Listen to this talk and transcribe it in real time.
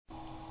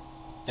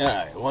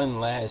Alright, one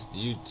last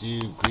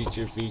YouTube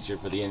creature feature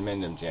for the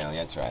inmendham channel.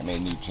 That's right, I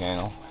made a new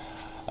channel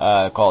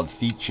called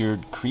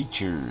Featured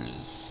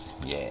Creatures.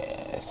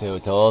 Yeah, so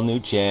it's a all new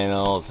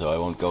channel, so I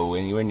won't go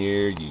anywhere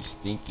near you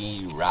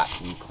stinky,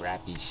 rotten,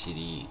 crappy,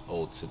 shitty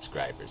old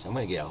subscribers. I'm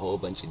going to get a whole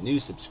bunch of new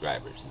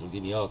subscribers. It'll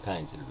give me all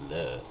kinds of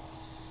love.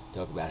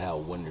 Talk about how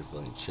wonderful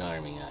and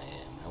charming I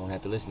am. I won't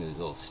have to listen to this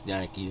little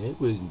snarky, that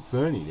wasn't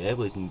funny, that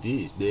wasn't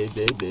this, blah,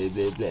 blah, blah,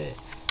 blah, blah.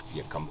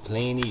 You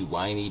complainy,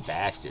 whiny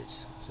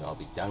bastards. So I'll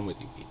be done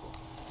with you people.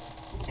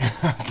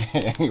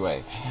 Okay,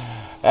 anyway.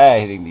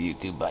 Hitting the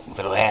YouTube button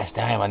for the last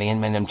time on the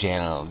inmendham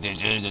channel.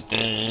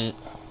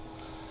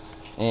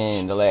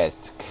 And the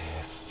last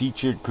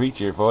featured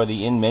creature for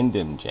the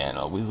inmendham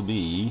channel will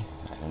be,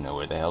 I don't know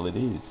where the hell it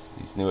is.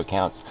 These new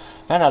accounts.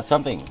 Found out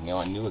something,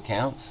 on new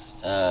accounts,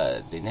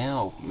 they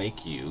now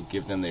make you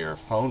give them their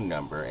phone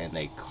number and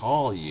they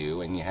call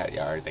you, and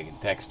or they can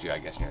text you, I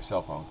guess, on your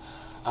cell phone,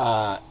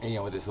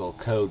 with this little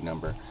code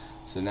number.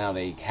 So now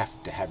they have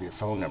to have your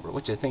phone number,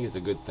 which I think is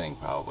a good thing,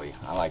 probably.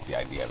 I like the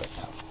idea of it.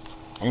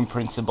 In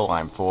principle,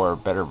 I'm for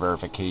better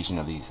verification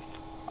of these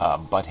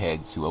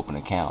buttheads who open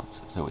accounts,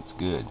 so it's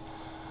good.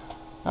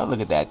 Oh,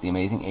 look at that. The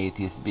amazing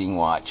atheist is being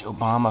watched.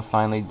 Obama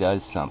finally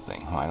does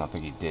something. Well, I don't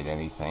think he did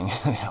anything.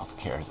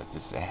 Healthcare is a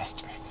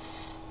disaster.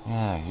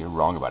 Yeah, you're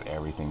wrong about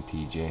everything,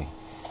 TJ.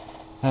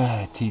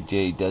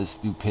 TJ does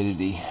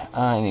stupidity.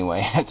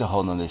 Anyway, that's a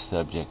whole nother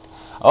subject.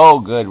 Oh,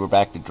 good. We're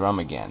back to drum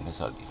again.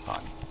 This ought to be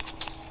fun.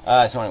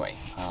 So anyway,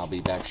 I'll be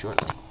back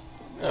shortly.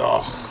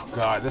 Oh,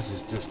 God, this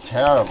is just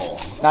terrible.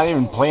 It's not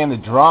even playing the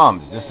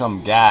drums. Just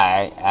some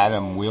guy,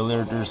 Adam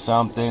Willard or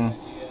something.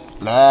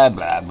 Blah,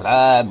 blah,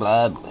 blah,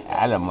 blah.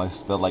 Adam was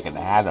spelled like an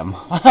atom.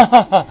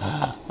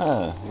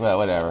 Well,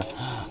 whatever.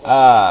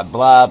 Blah,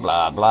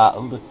 blah, blah.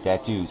 Oh, look,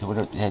 tattoos. I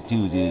wonder what the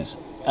tattoos is.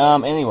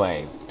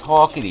 Anyway.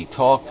 Talkity,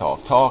 talk,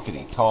 talk,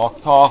 talkity,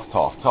 talk, talk,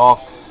 talk, talk.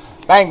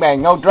 Bang,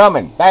 bang, no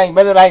drumming. Bang,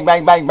 bang, bang,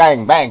 bang, bang,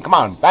 bang, bang. Come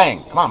on,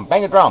 bang, come on,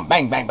 bang a drum.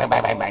 Bang, bang, bang,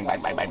 bang, bang, bang,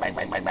 bang, bang, bang, bang,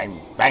 bang, bang,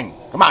 bang, bang.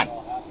 Come on,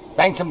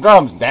 bang some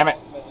drums, damn it.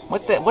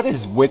 What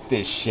is with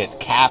this shit?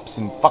 Caps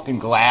and fucking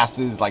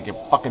glasses, like you're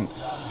fucking.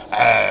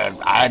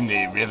 I'm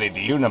really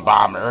the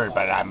Unabomber,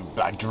 but I'm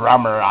a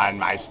drummer on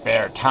my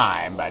spare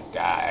time. But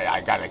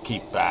I gotta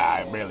keep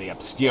really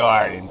obscure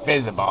and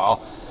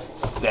invisible.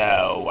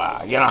 So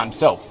I'm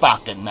so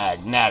fucking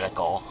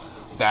magnetical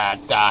that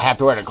I have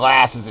to wear the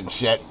glasses and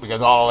shit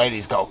because all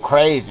ladies go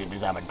crazy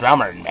because I'm a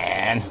drummer,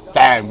 man.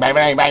 Bang, bang,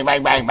 bang, bang,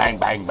 bang, bang, bang,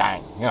 bang,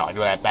 bang. I do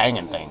that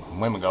banging thing.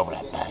 Women go for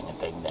that banging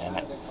thing, damn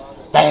it.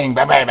 Bang,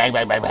 bang, bang, bang,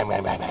 bang, bang, bang,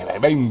 bang, bang,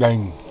 bang, bang,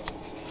 bang.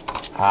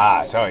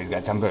 So he's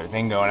got some sort of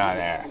thing going on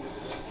there.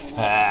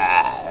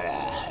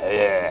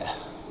 Yeah.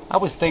 I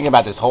was thinking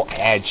about this whole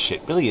ad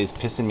shit. It really is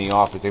pissing me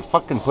off because they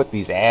fucking put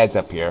these ads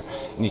up here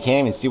and you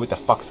can't even see what the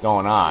fuck's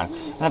going on.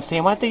 And I'm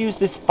saying, why don't they use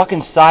this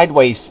fucking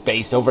sideways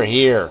space over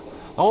here?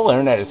 The whole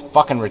internet is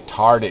fucking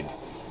retarded.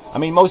 I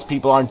mean, most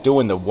people aren't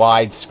doing the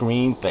wide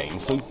screen thing,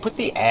 so put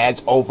the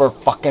ads over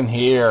fucking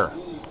here.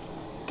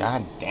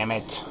 God damn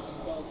it.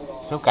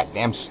 So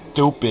goddamn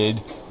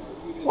stupid.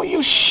 Will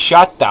you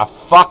shut the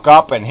fuck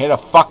up and hit a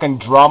fucking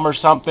drum or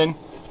something?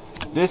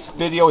 This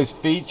video is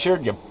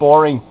featured, you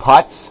boring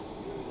putz.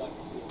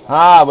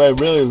 We're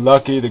really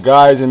lucky. The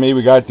guys and me,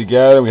 we got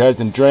together, we had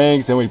some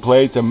drinks, and we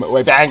played some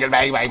bang, bang,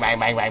 bang, bang, bang,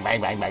 bang,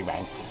 bang, bang, bang,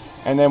 bang.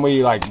 And then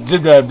we like blah,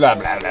 blah, blah,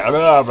 blah,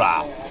 blah,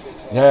 blah.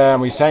 Yeah,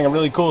 and we sang a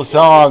really cool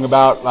song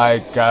about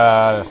like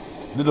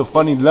little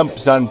funny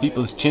lumps on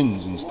people's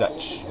chins and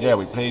such. Yeah,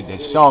 we played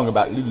this song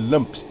about little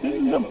lumps.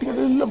 Little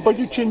lump on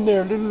your chin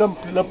there, little lump,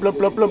 lump, lump,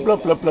 lump, lump,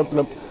 lump, lump, lump,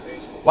 lump.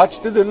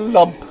 Watch the little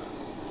lump.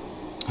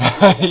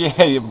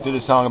 Yeah, you did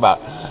a song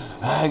about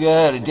I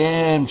got a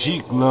damn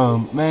cheek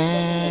lump,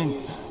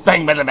 man.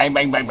 Bang, bang, bang,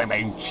 bang, bang, bang,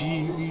 bang.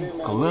 Cheek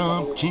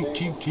lump, cheek,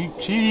 cheek, cheek,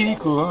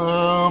 cheek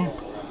lump.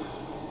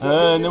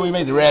 And then we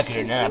made the record,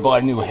 and I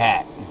bought a new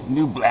hat.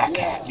 New black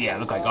hat. Yeah, I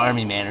look like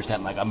Army Man or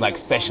something. Like I'm like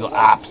Special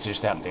Ops or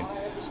something.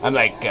 I'm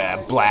like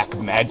Black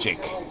Magic.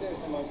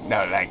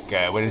 No, like,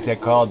 what is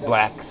that called?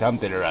 Black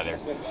something or other.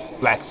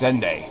 Black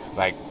Sunday.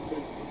 Like,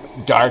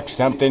 dark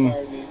something.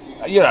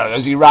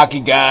 Those Iraqi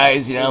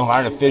guys,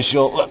 aren't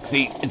official. Look,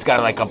 see, it's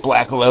got like a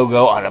black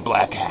logo on a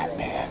black hat,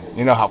 man.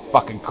 You know how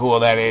fucking cool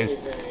that is?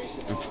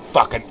 It's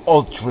fucking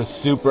ultra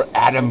super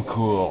atom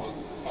cool.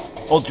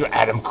 Ultra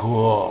atom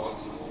cool.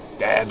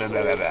 Da, da,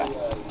 da, da, da.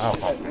 Oh,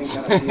 fuck this.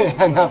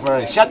 Enough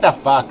already. Shut the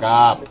fuck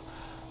up.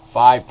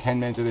 5-10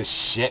 minutes of this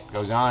shit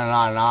goes on and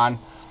on and on.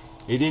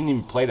 He didn't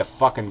even play the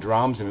fucking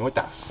drums. I mean, what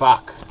the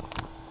fuck?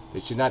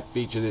 They should not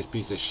feature this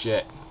piece of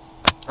shit.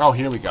 Oh,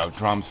 here we go.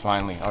 Drums,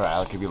 finally. Alright,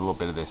 I'll give you a little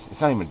bit of this. It's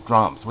not even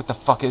drums. What the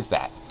fuck is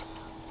that?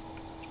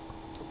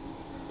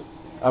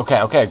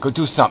 Okay, go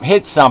do something.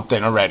 Hit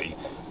something already.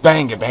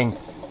 Bang it, bang.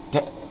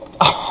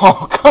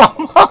 Oh,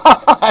 come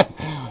on!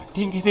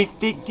 Dinky,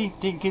 dinky, dinky,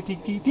 dinky,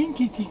 dinky,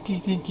 dinky, dinky,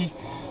 dinky.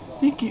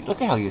 Dinky.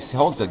 Look at how he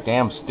holds the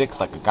damn sticks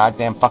like a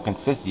goddamn fucking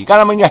sissy. You got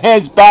them in your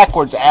hands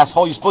backwards,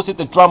 asshole. You're supposed to hit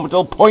the drum with the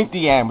little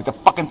pointy end with the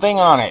fucking thing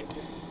on it.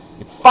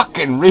 You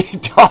fucking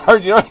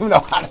retard. You don't even know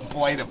how to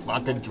play the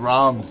fucking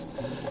drums.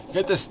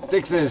 Get the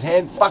sticks in his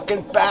hand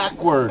fucking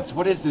backwards.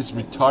 What is this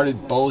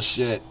retarded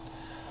bullshit?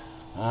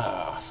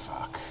 Oh,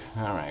 fuck.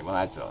 Alright, well,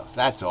 that's all.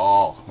 That's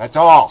all. That's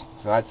all.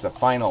 So that's the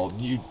final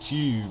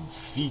YouTube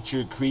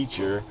feature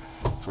creature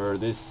for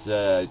this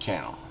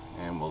channel.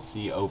 And we'll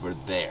see over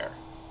there.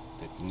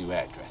 The new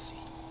addressy.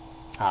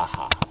 Ha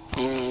ha.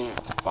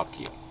 Fuck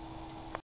you.